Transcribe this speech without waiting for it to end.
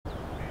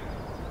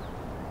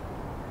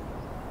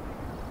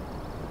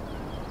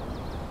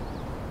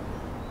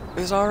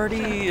There's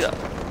already...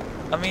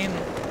 I mean...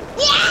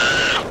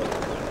 Yeah!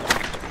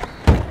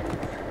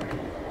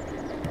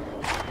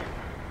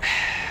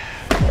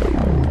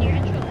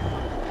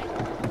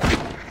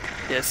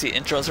 Yeah, see,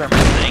 intros are my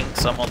thing,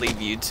 so I'm gonna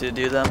leave you to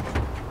do them.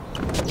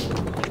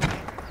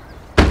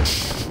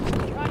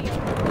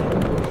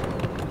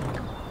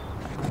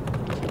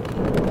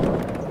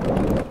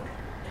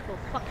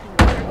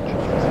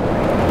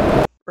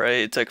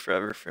 Right, it took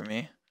forever for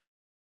me.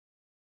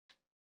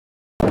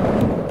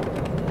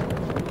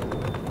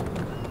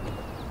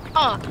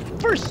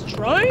 First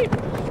try?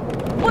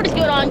 What is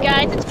going on,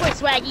 guys? It's Boy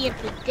Swaggy, and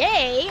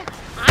today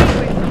I'm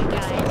bringing you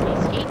guys a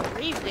Skate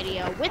 3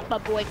 video with my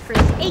boy Chris,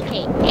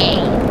 aka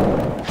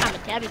I'm a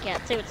Tabby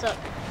Cat. Say what's up.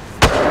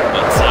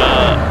 What's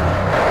up?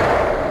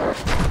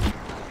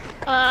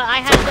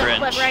 I had the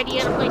clever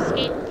idea to play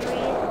Skate 3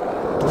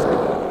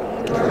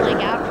 more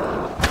like out.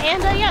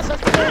 And yeah, so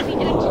that's what we're going to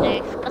be doing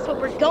today. That's what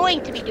we're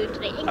going to be doing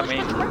today. English, I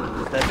mean,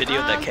 that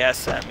video that Cass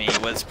sent me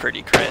was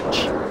pretty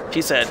cringe.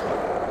 She said,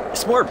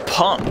 it's more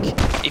punk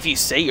if you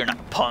say you're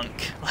not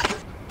punk.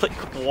 Like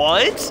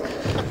what?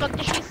 The fuck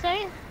did she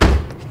say?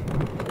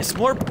 It's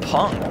more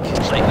punk. Like,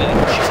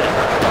 she said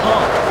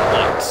punk,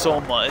 like so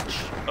much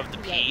of the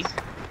P.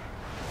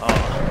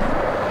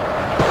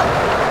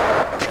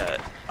 Yeah.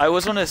 I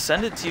was gonna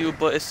send it to you,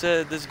 but it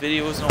said this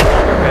video was no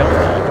longer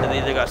available, and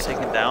it either got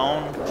taken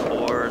down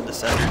or the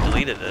sender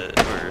deleted it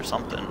or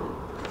something.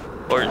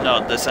 Or no,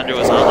 the sender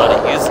was not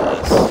allowed to use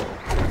this.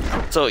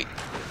 So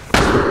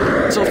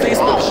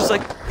Facebook's just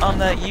like on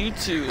that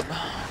YouTube.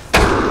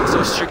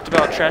 So strict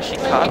about trashing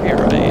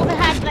copyright. Well, it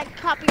had that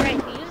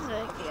copyright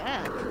music,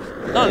 yeah.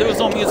 No, there was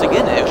no music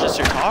in it. It was just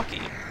her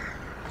talking.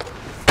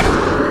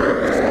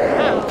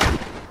 Oh.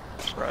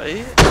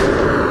 Right?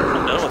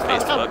 I'm done with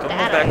Facebook. I'm going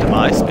back to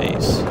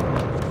MySpace.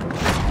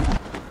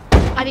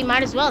 I mean,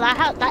 might as well.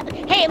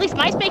 Hey, at least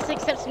MySpace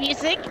accepts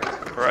music.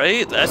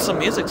 Right? That's some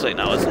music site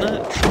now, isn't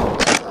it?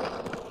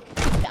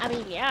 I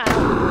mean, yeah.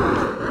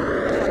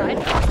 That's what I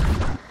thought.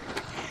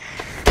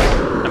 I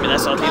mean,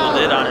 that's what people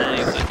did on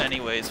it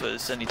anyways,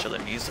 was send each other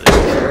music.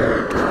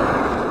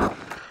 I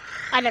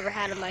never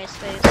had a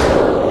MySpace.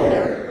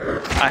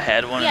 I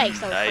had one,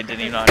 and I didn't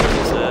even know how to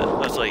use it. I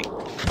was like 8.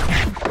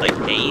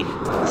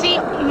 See,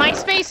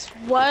 MySpace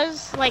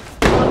was like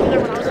popular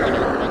when I was in like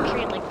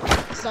elementary and like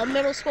some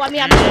middle school. I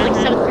mean, I'm sure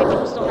like 7th grade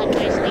people still had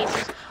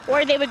MySpaces.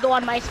 Or they would go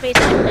on MySpace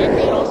and then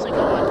they'd also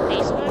go on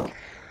Facebook.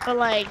 But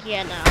like,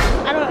 yeah, no.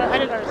 I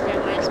didn't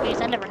understand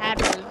MySpace. I never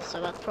had one,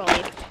 so it's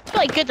probably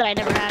good that I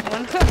never had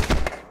one.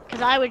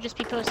 Because I would just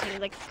be posting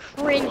like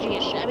cringy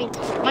as shit. I mean,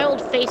 my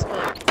old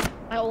Facebook,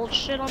 my old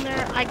shit on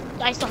there, I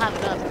still have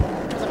it up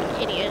because I'm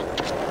an idiot.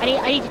 I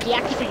need to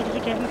deactivate it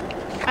again.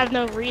 I have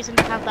no reason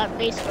to have that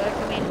Facebook.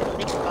 I mean,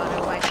 think about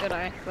it, why should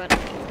I? But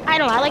I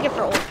don't know, I like it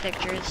for old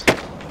pictures.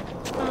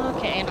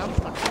 Okay, and I'm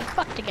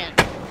fucked again.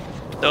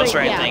 Don't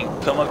try anything.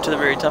 Come up to the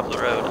very top of the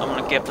road. I'm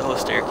gonna get up the whole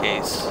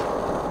staircase.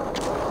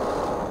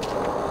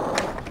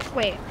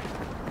 Wait.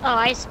 Oh,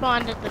 I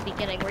spawned at the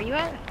beginning. Where you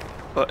at?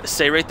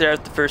 Stay right there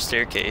at the first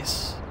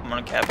staircase. I'm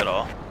gonna cap it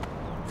all.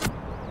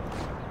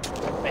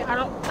 Wait, I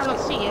don't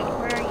see you.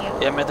 Where are you?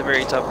 Yeah, I'm at the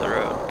very top of the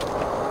road.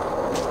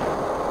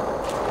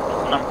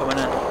 I'm coming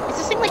in. Is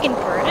this thing like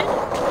inverted?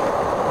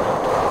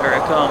 Here I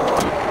come.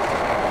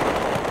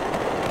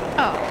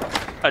 Oh.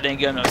 I didn't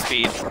get no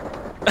speed.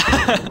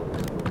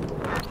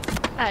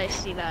 I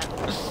see that.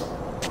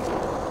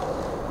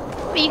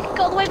 But you can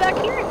go all the way back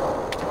here?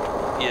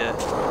 Yeah.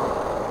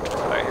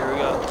 Alright, here we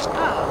go.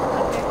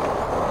 Oh, okay.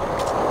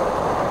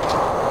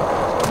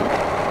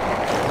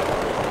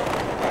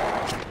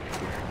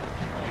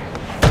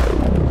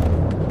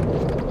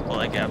 Well,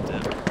 I gapped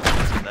it.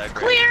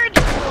 Cleared!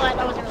 What?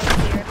 That wasn't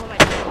really cleared. What am I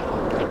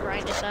doing? I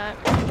grinded that.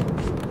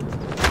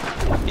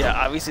 Yeah,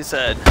 obviously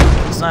said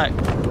it's not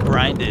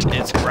grinded,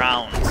 it's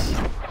ground.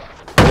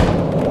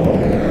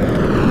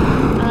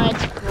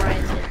 It's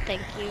grinded,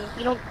 thank you.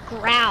 You don't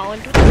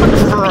ground.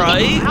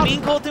 Right? Me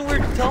and Colton were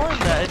telling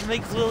that. It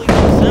makes literally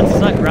no sense. It's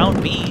not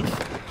ground beef.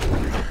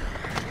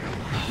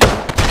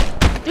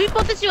 Do we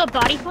both just do a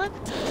body flip?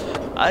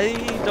 I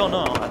don't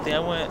know. I think I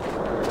went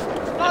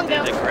and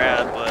did a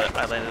grab, but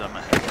I landed on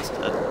my head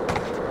instead.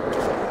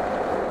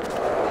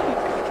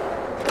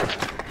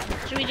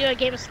 Should we do a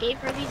game of skate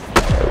for these?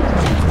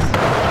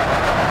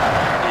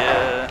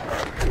 Yeah.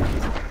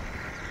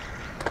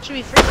 Should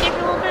we free skate for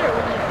a little bit, or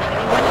what do you think? I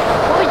mean,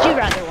 what would you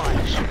rather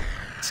watch?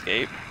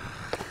 Escape.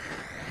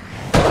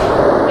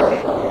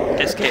 Okay.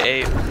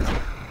 SK8.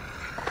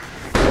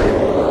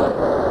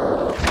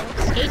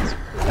 Skate's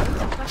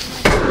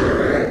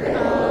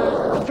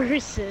cool.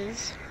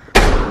 Versus.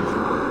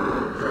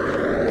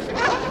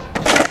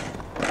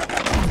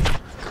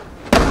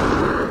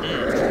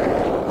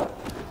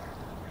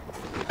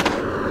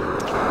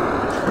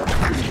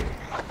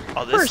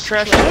 Oh, this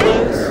trash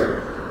place?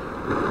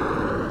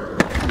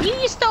 You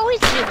used to always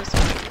do this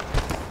one.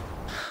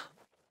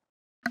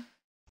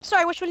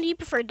 Sorry, which one do you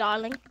prefer,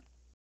 darling?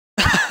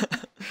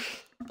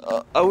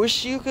 I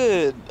wish you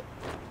could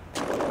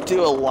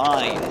do a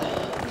line.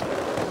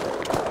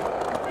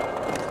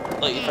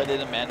 like if I did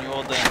a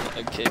manual, then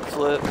a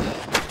kickflip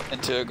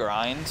into a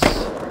grind.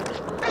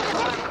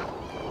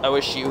 I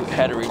wish you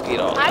had to repeat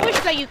all. I wish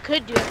that you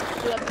could do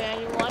a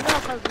manual. I know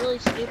it sounds really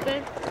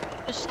stupid.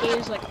 Just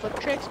games like flip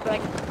tricks, but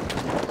like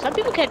some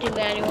people can't do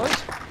manuals.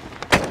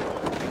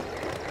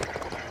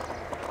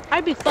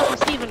 I'd be fucking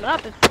Steven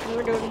up if we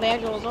were doing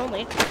manuals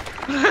only.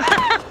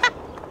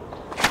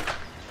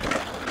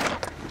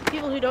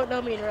 People who don't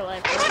know me in real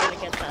life aren't gonna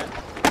get that.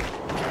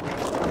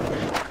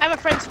 I have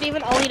a friend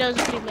Steven, all he does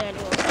is do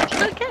manuals, which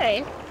is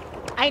okay.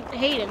 I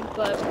hate him,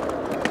 but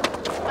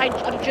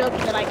I'm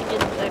joking that I can do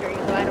them better,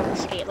 even though I don't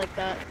skate like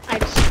that. I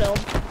just film.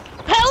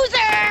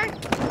 Poser!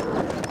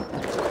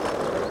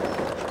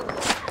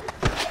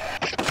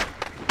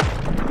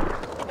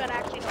 But I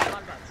actually know a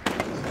lot about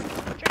skates.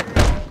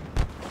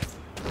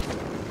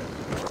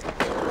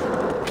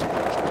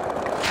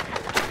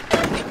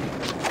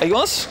 Are you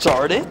gonna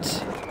start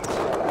it?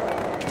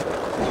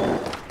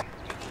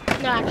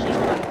 No, actually,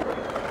 hold on.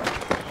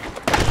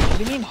 What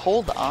do you mean,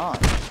 hold on?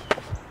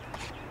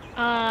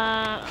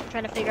 I'm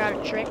trying to figure out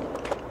a trick.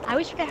 I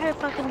always forget how to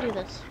fucking do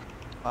this.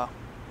 Wow.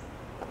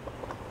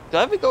 Do I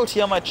have a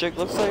goatee on my chick?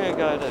 Looks like I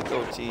got a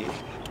goatee.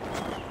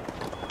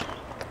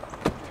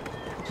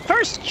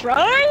 First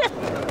try?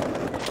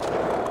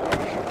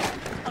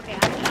 Okay,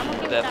 I'm okay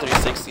with That that.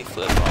 360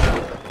 flip.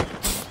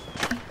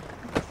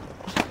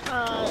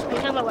 Are you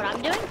talking about what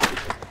I'm doing?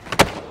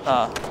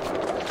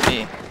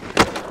 Me.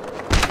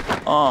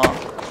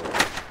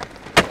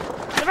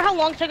 Remember how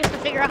long it took us to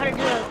figure out how to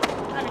do a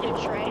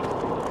tray?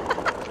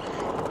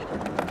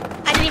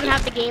 I didn't even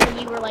have the game and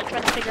you were like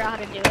trying to figure out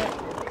how to do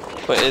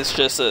it. But it's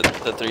just the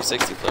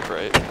 360 flip,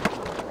 right?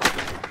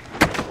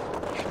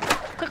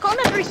 Quit calling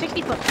it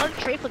 360 flip. Call it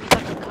tray flip, you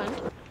fucking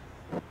cunt.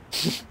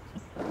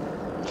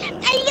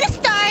 Are you gonna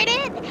start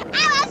it?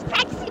 I was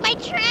practicing my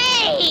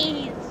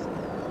trays!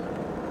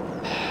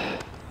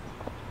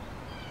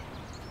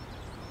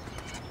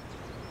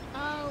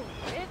 Oh,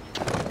 rip.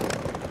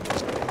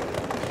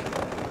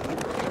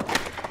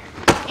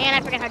 And I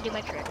forgot how to do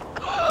my trick.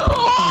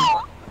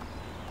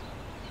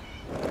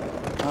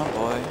 Oh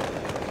boy.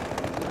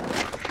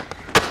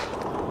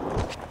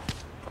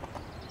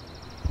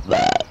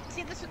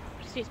 See, this is,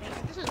 excuse me,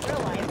 this is real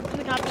life. You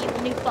would not be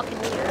the new fucking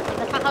leader. Like,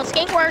 that's not how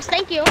skate works,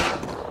 thank you.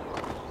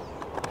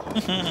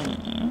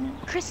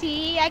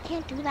 Chrissy, I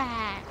can't do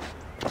that.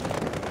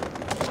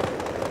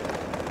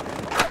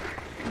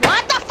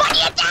 What the fuck are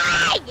you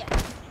doing?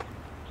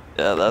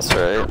 Yeah, that's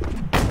right.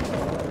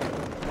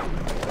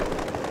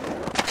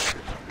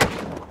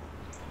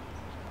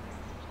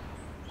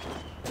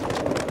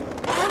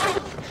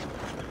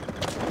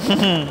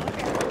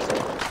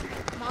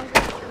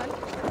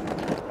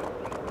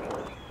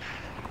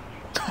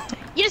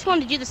 You just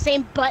wanted to do the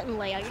same button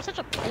layout. You're such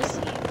a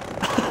pussy.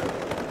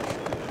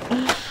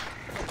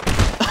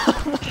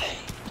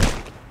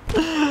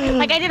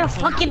 Like I did a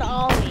fucking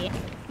ollie.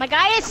 My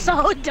guy is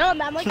so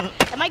dumb. I'm like,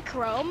 am I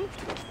Chrome?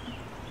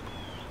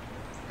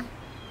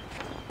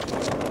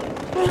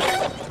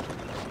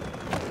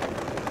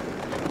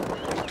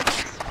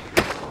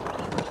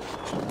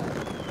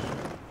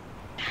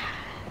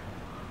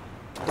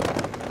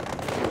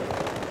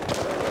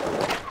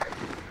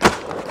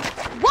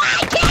 Why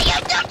can't you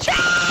do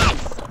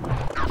tricks?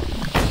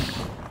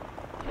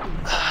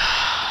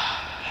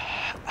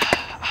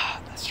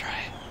 That's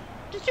right.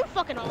 Just do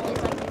fucking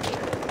ollies like this.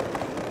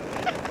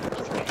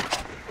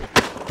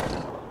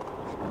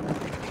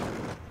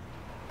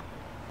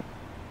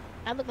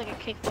 I look like a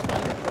kickflip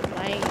underfoot, but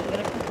I ain't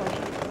gonna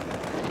complain.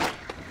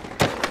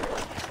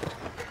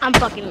 I'm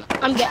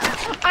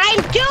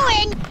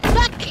doing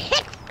the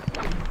kick.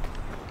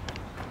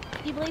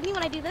 Do you believe me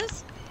when I do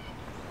this?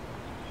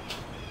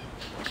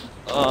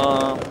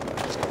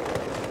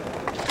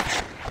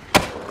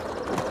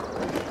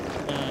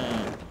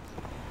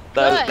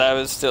 That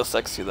was still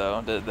sexy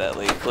though. Did that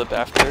late flip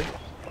after?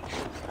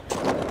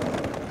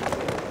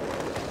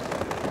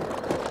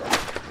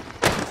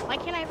 Why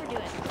can't I ever do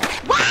it?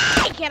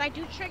 Why can't I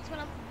do tricks when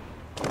I'm...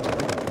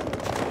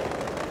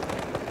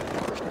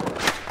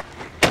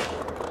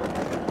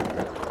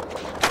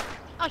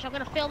 Oh, so I'm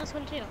gonna fail this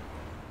one too.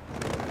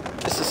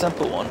 It's a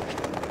simple one.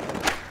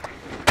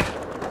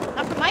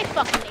 Not for my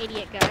fucking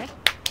idiot guy.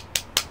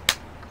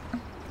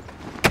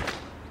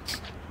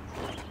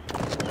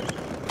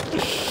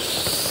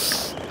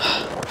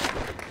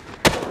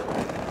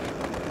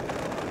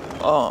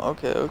 Oh,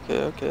 okay.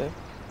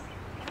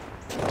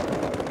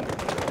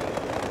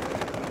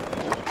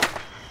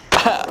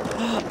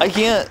 I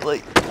can't,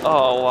 like,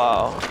 oh,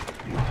 wow.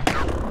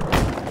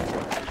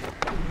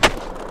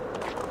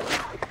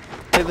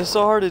 Hey, they're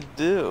so hard to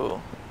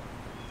do.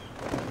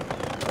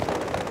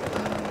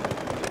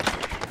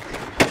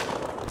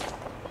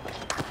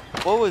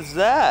 What was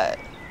that?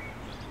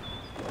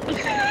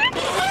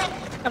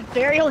 A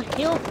burial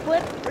heel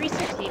flip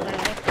 360, by the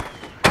way.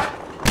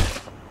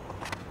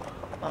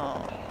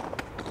 Oh.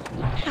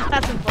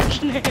 That's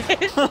unfortunate.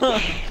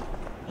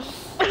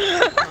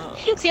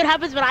 See what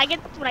happens when I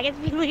get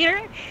to be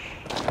leader?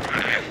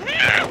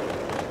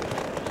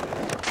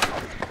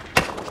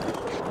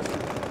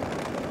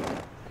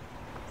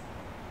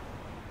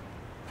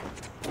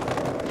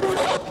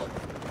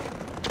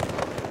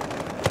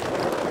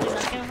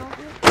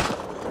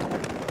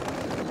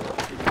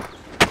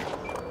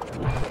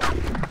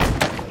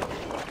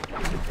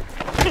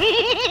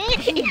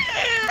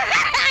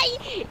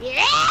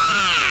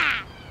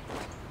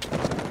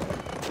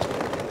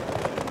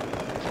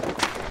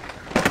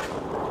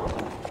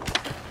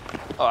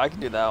 I can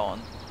do that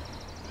one.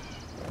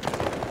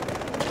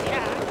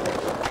 Yeah.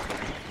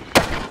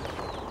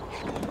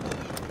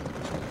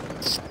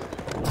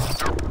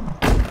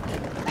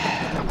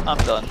 I'm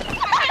done.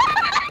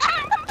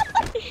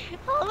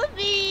 All of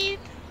these.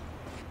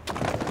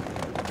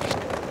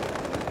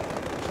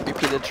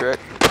 Repeat the trick.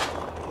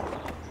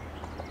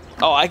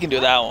 Oh, I can do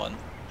that one.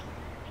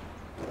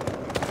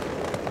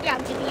 Yeah,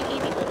 I'm giving you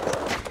easy ones.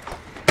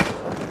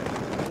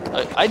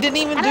 I didn't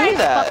even do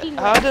that.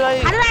 How did I?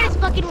 How did I just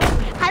fucking win?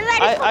 How did I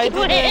just fucking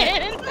win?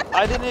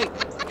 I didn't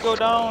go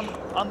down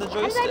on the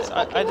joystick.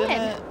 I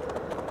didn't.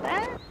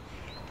 Huh?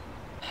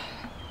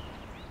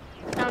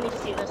 I don't need to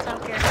see this. I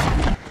don't care.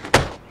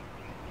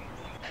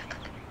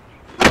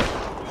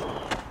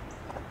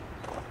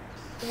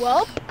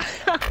 Well,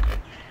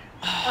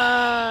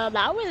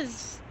 that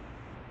was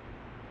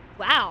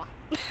wow.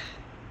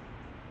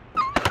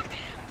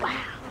 Wow.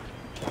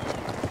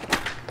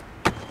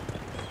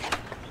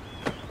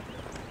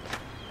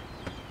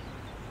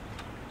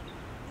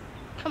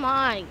 Come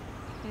on.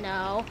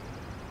 No.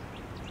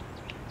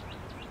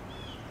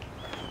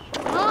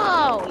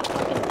 No, you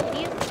fucking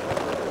idiot.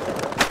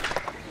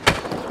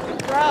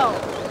 Bro,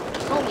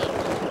 homie.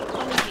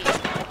 Homie G.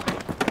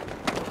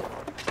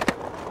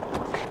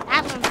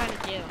 That's what I'm trying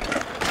to do.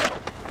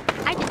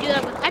 I have to do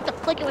that with, I have to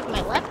flick it with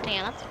my left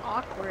hand. That's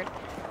awkward.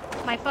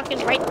 My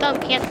fucking right thumb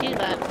can't do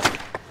that.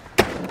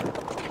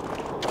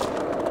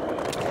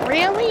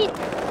 Really?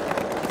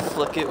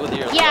 Flick it with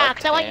your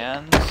left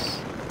hands.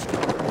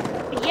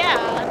 Yeah,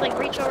 I like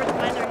reach over with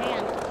my other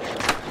hand.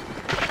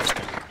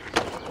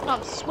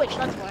 Oh, switch,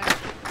 that's why.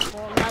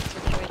 Well, not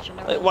switch.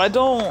 Like, why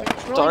don't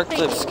dark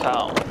clips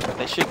count?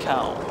 They should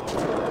count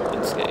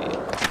in Skate.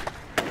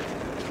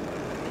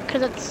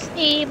 Because it's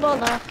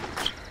Ebola.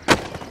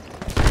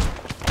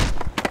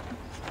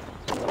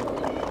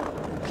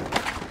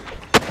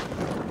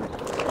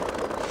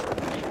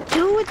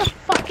 Do the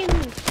fucking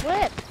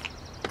flip.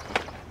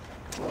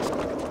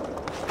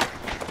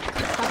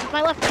 That's with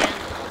my left hand.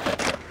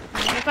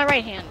 And with my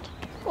right hand.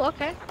 Oh,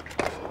 okay.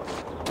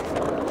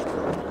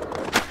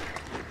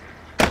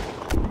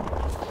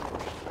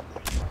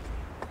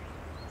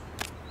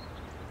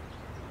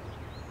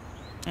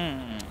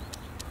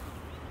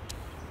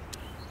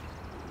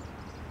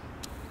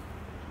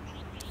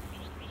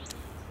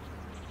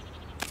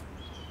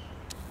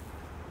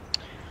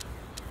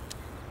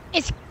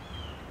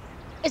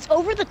 Is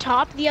over the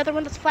top the other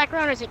one that's flat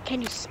ground, or is it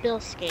can you spill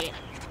skate?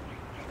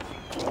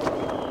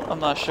 I'm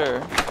not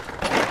sure.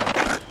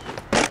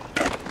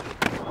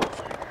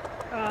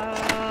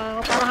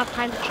 I don't have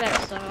time to check,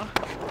 so.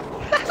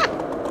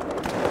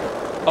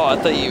 Oh, I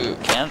thought you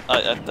can't.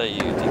 I thought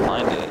you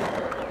declined it.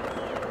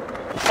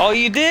 Oh,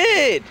 you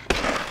did!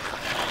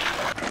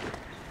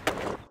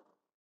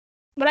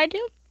 What'd I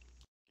do?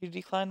 You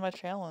declined my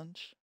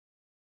challenge.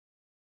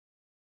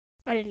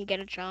 I didn't get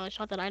a challenge,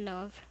 not that I know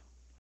of.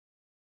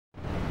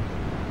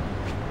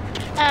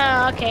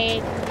 Oh, okay.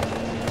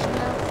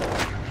 No.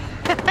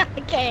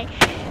 Okay.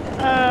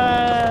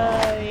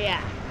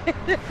 Yeah.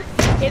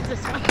 It's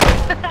this one.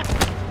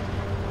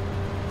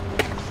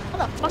 How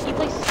the fuck you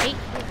play skate?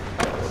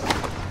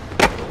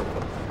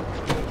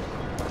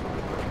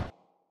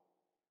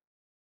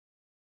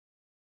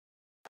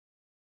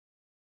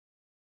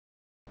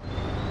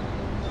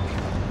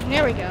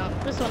 There we go.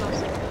 This one I'll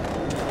see.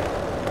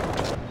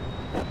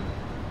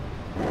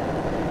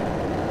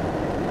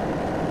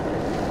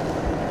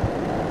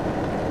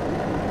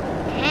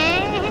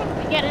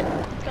 Get it.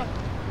 Let's go.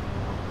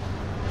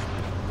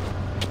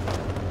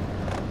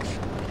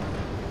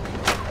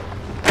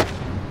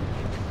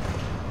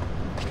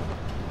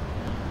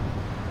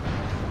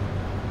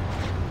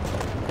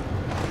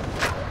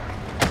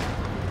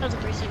 That was a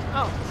 360.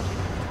 Oh.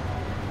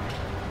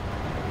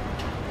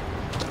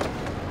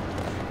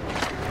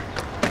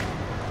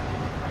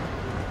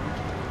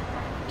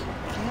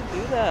 Can't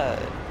do that.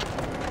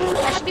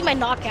 That should be my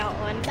knockout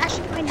one. That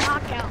should be my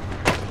knockout.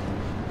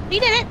 We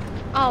did it.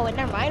 Oh, wait,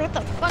 never mind. What the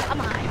fuck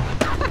am I?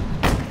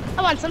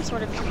 I'm on some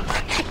sort of tree.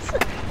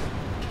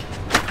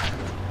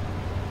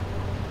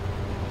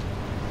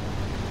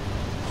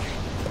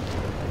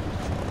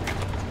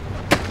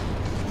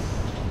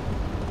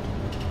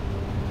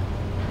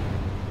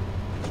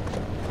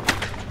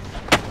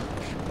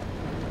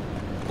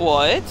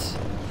 What?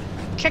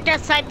 Checked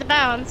outside the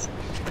bounds.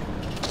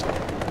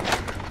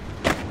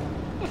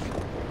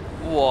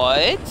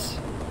 What?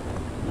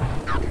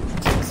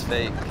 It's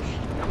fake.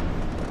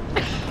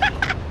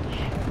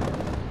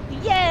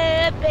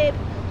 Yeah, babe.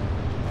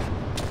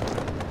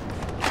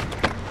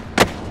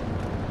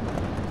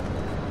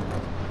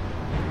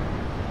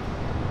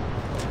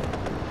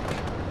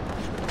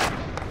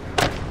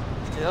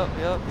 Yep.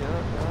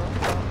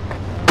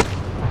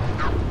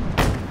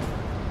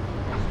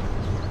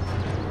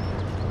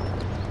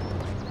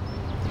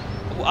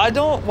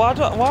 Why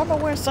am I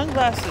wearing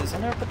sunglasses? I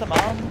never put them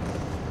on.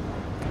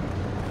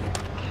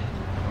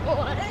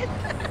 What?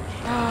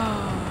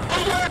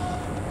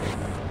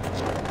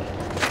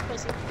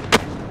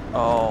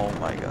 Oh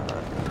my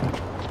god.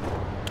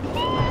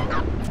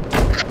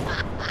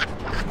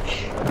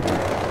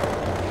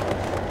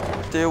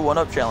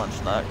 1-up challenge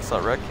next.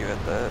 I'll wreck you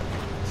at that.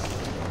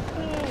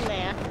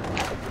 Nah.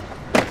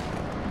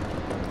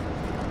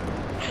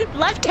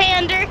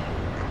 Left-hander.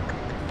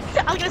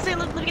 I was gonna say,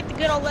 let me get the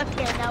good old left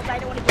hand now, but I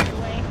don't want to give it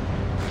away.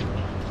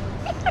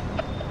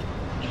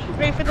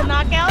 Ready for the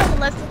knockout?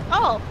 Unless,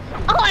 oh,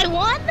 I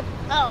won?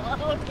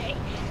 Oh, okay.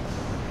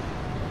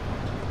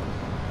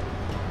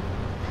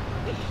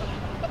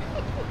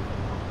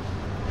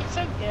 It's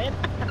so good.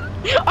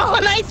 Oh,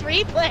 nice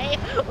replay.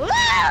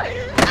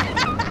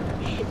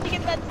 Did you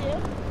get that too?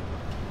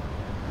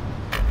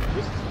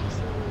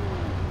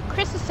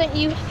 Chris has sent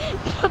you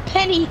a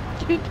penny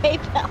through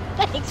PayPal.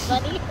 Thanks,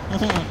 buddy.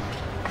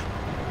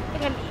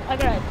 I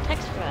got a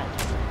text for that.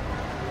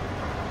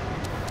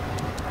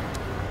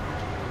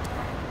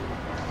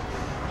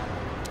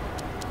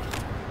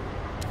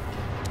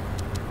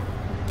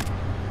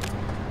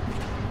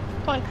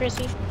 Come on,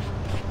 Chrissy.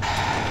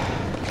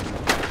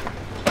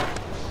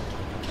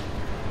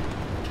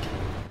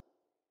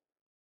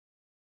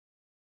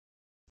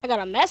 I got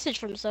a message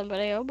from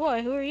somebody. Oh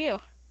boy, who are you?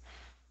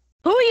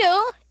 Who are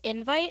you?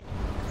 Invite?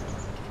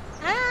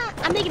 Ah,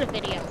 I'm making a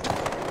video.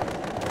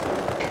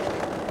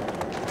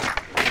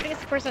 I think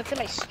it's the person that's in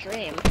my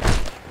stream.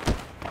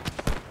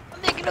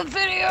 I'm making a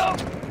video!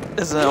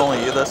 Isn't it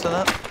only you that's in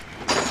it?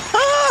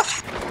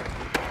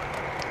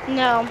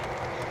 No.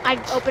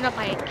 I opened up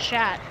my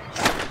chat.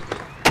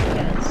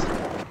 Because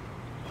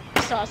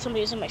I saw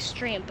somebody was in my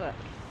stream, but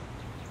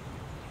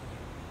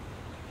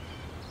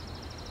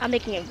I'm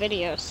making a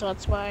video, so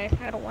that's why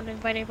I don't want to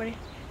invite anybody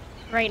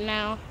right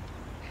now.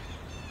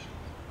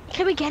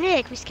 Can we get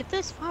it? Can we skip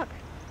this? Fuck.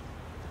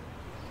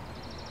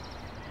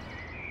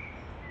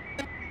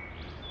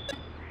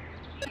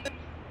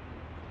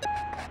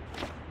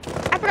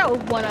 I forgot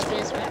what 1-up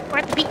is. We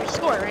have to beat your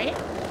score, right?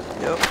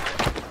 Yep.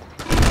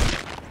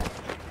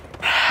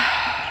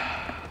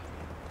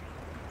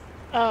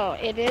 Oh,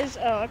 it is?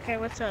 Oh, okay,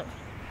 what's up?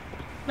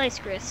 Nice,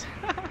 Chris.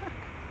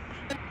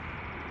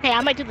 Hey,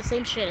 I might do the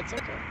same shit, it's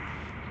okay.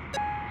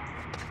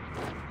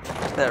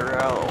 That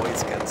route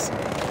always gets me.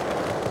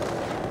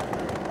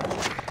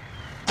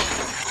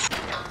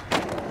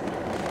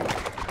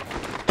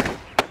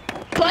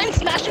 Button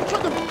smash him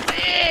from the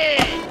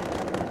bed!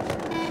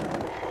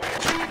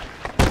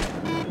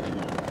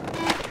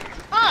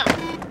 Ah!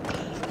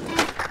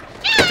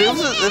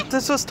 If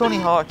this was Tony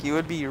Hawk, you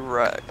would be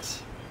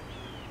wrecked.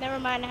 Never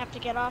mind, I have to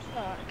get off.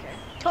 Oh, okay.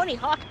 Tony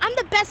Hawk? I'm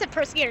the best at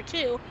First Gear,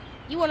 too.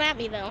 You won't at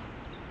me, though.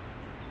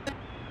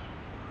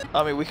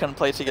 I mean, we can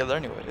play together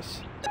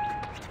anyways.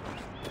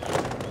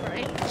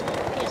 Right?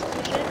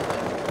 PS2 shit.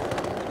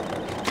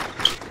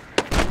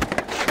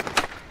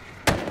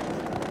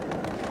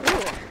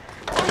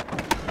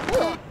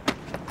 Ooh.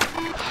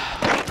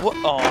 What?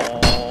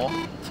 Oh.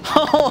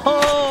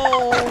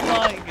 Oh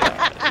my god.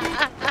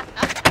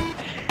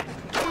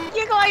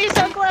 You're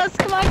so close.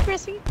 Come on,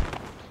 Chrissy.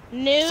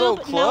 Noob, So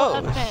no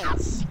close.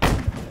 offense.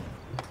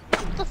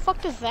 What the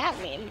fuck does that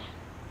mean? You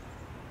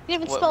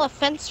didn't even What? spell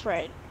offense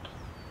right.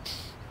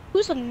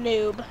 Who's a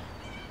noob?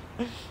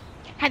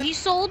 Have you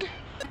sold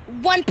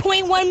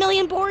 1.1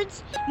 million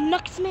boards?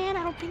 Nux, man?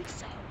 I don't think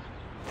so.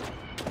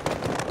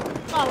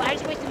 Oh, I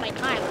just wasted my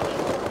time.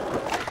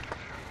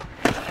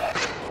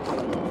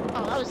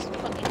 Oh, that was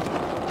fucking...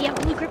 Do you have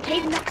blue grip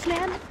tape, Nux,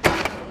 man?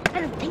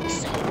 I don't think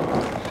so.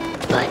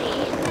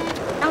 Buddy,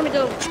 I'm gonna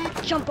go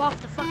jump off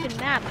the fucking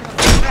map because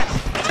I'm stressed.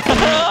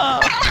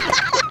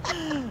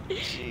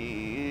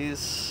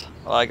 Jeez.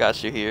 Well, I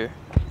got you here.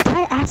 Can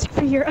I ask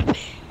for your opinion?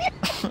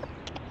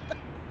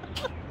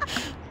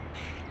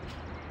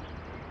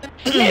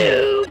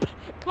 Noob!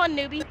 Come on,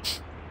 newbie.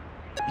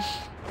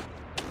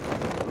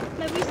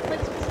 Maybe we split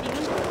with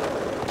Steven.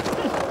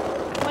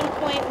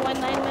 1.19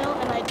 mil,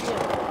 and I do.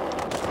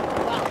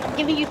 Wow, I'm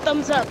giving you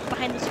thumbs up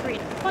behind the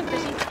screen. Come on,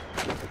 Chrissy.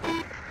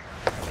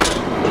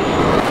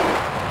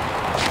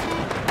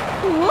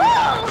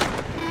 Whoa!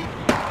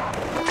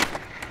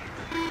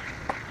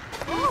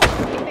 Oh,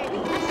 okay, baby.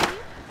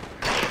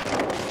 I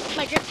see you.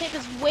 My grip tape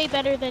is way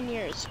better than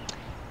yours.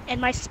 And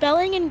my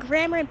spelling and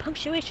grammar and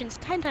punctuation is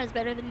 10 times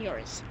better than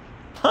yours.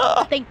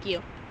 Thank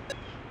you.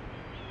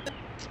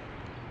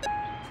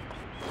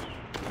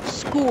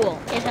 School,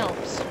 it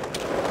helps.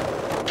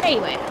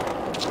 Anyway,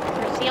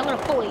 see, I'm gonna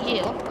pull at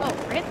you. Oh,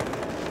 rip.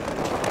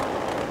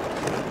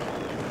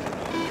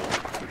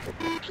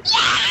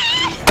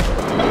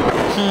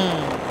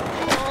 Yeah!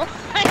 Oh,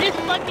 I just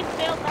fucking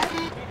failed that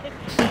shit.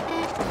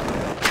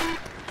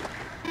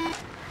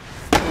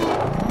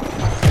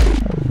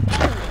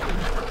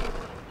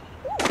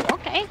 Ooh,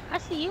 okay, I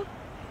see you.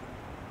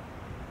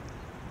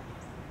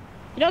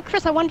 You know,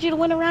 Chris, I wanted you to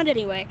win a round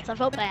anyway, because I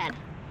felt bad.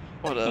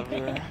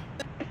 Whatever.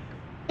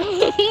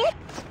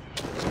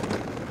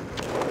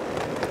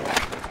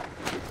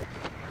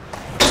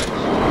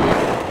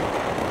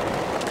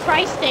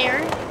 Christ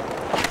there.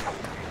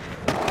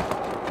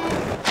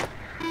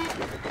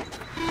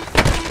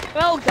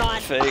 Oh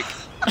god. Fake.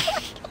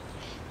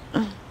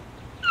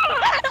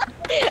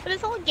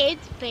 This whole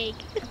game's fake.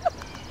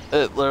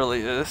 It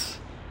literally is.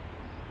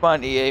 Come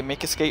on, EA,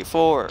 make Escape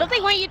 4. Don't they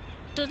want you?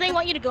 So they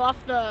want you to go off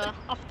the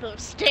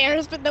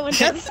stairs, but no one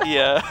does.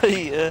 Yeah,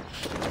 yeah.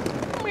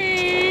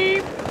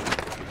 Meep.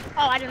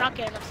 Oh, I did not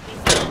get enough speed.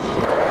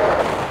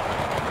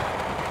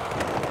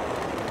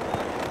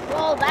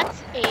 Well,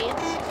 that's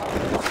AIDS.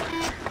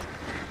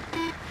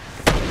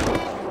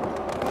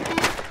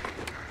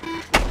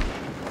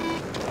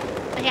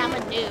 Yeah, I'm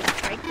a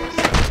noob, right, Chris?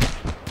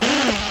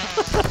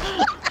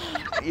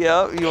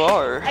 Yeah, you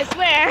are. I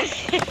swear.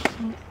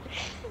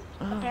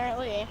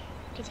 Apparently,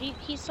 because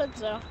he said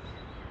so.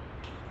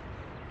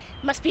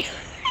 Must be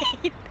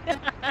right.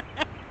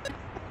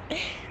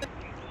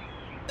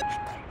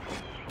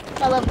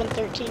 I love when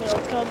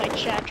 13-year-olds go in my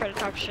chat try to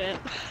talk shit.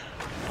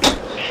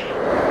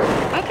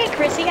 Okay,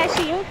 Chrissy, I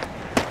see you.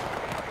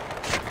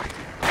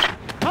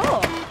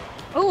 Oh.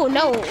 Oh,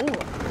 no. Ooh.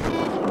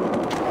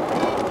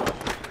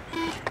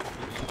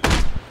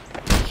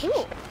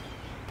 Ooh.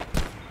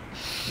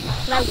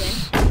 Did I win?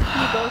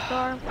 You both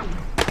are.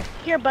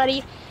 Here,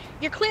 buddy.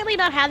 You're clearly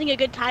not having a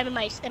good time in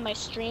my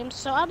stream,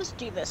 so I'll just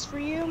do this for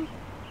you.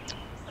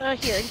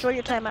 Here, enjoy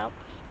your time out.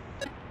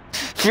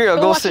 Here,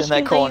 go sit in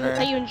that corner.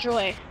 That you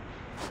enjoy.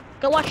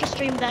 Go watch a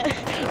stream that.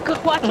 Go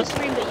watch a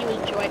stream that you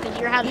enjoy, because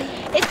you're having.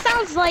 It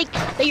sounds like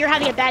that you're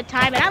having a bad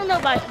time, and I don't know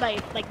about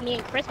like me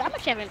and Chris, but I'm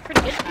actually having a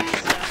pretty good time.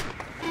 So.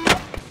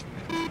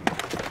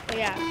 But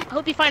yeah, I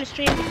hope you find a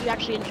stream that you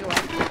actually enjoy.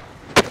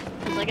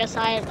 Because I guess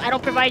I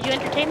don't provide you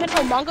entertainment.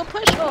 Oh, Mongo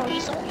push. Oh,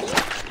 you salty.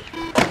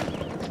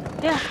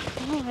 Yeah.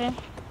 Okay.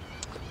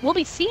 We'll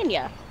be seeing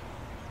ya.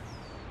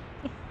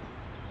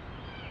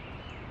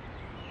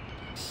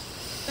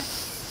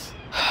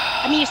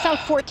 I mean, you sound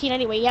 14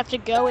 anyway. You have to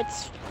go.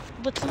 It's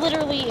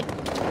literally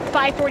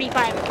 5:45 in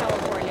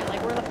California.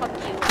 Like, where the fuck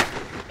do you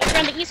live? If you're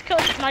on the East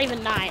Coast, it's not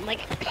even 9.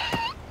 Like,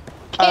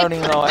 I don't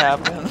even know what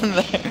happened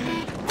there.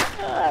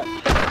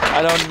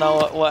 I don't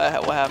know what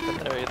happened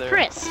there either.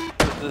 Chris.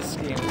 This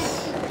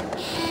game's.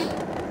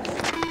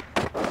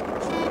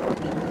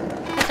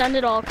 Let's end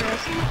it all,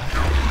 Chris.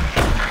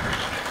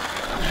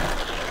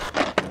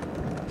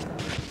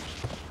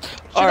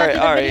 All right.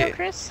 Video,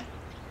 Chris?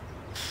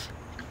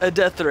 A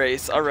death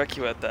race. I'll wreck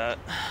you at that.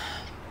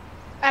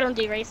 I don't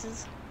do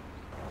races.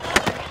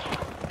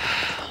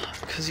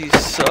 Cause you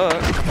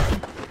suck.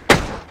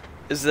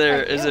 Is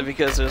it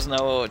because there's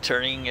no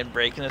turning and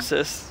braking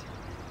assist?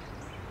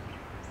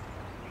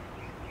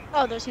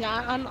 Oh, there's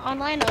not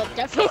online? Oh,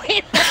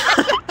 definitely.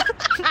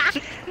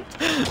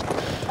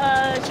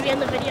 Should we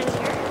end the video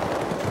here?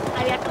 I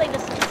mean, I feel like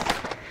this is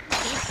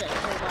decent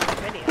for the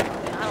video. I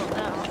mean, I don't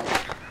know.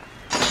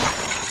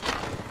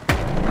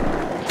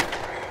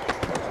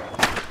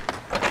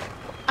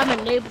 I'm a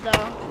noob,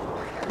 though.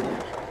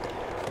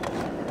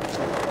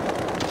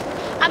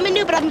 I'm a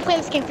noob, but I've been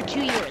playing this game for 2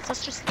 years.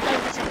 That's just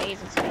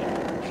amazing to me.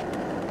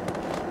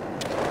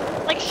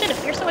 Like, shit,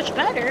 if you're so much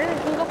better,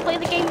 then go play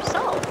the game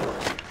yourself.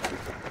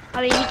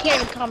 I mean, you can't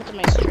even comment on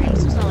my streams,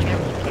 so it's not like I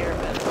really care,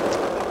 but...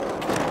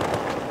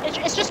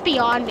 It's just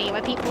beyond me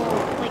why people,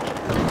 like,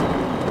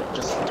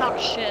 just talk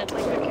shit.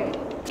 Like, okay.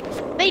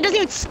 Then he doesn't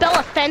even spell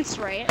offense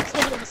right. It's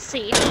not with a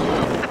C.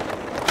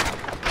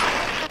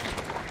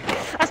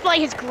 That's why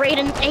he's great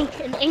in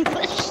English.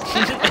 English?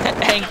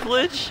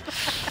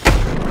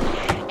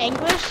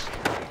 English?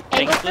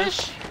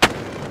 Anglefish?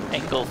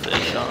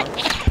 Anglefish, huh?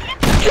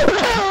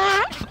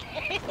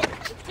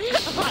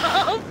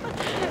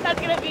 That's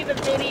gonna be the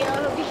video.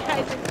 Hope you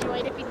guys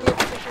enjoyed. If you did, be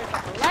sure to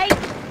drop a like.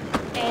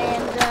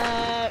 And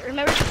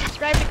remember to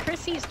subscribe to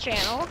Chrissy's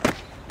channel.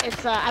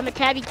 It's I'm a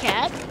tabby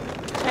cat.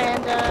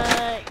 And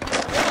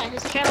yeah,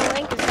 his channel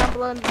link is down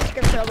below in the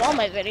description of all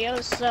my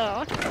videos.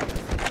 So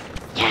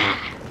yeah.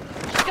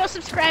 Go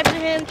subscribe to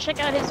him, check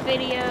out his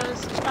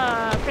videos.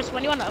 Chris,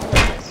 when do you want to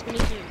upload this? We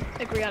need to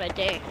agree on a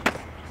day.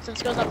 So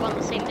this goes up on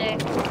the same day.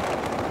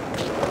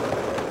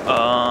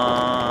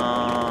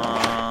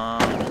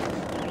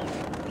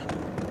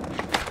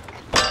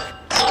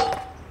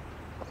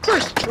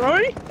 First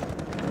try?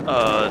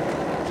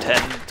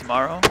 10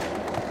 tomorrow?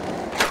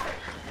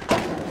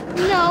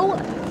 No.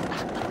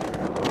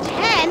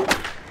 10?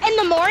 In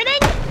the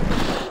morning?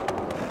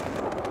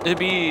 It'd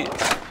be...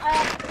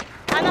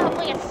 I'm not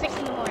uploading at 6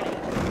 in the morning.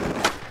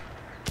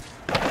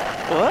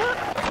 What?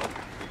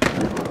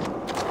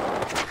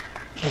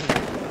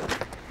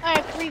 I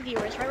have 3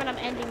 viewers right when I'm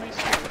ending my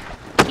stream.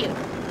 Cute.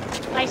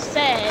 I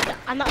said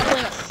I'm not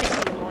uploading at 6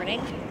 in the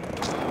morning.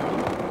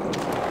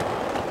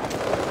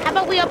 How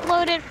about we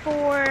upload it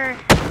for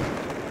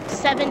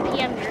 7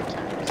 p.m. your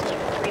time, instead of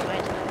 3 my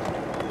time?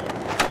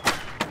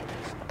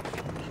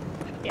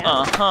 Yeah.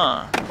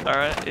 Uh-huh.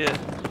 Alright, yeah.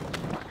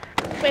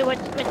 Wait,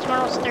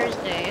 tomorrow's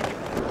Thursday.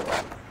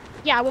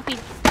 Yeah, I won't be...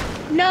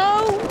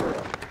 No!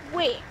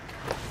 Wait.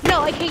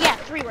 No, okay, yeah,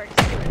 3 words.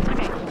 3 words,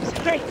 okay.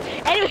 Sorry.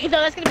 Anyway,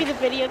 though, that's gonna be the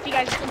video. If you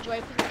guys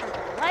enjoyed, please drop a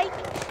like.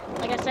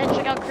 Like I said,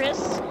 check out Chris.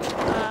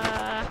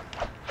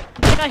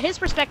 Check out his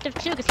perspective,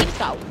 too, because he just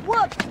got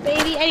whooped,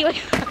 baby. Anyway,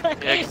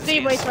 see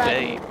you, boys.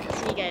 See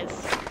you guys.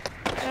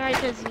 Alright,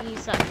 because he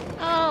sucks.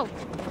 Oh,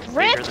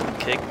 rip! Bigger than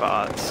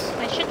kickbots.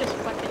 My shit just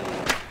fucking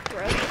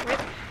broke.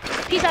 Rip.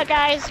 Peace out,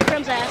 guys.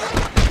 Crim's ass.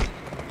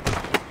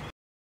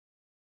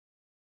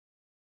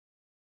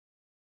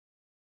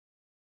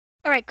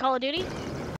 All right, Call of Duty.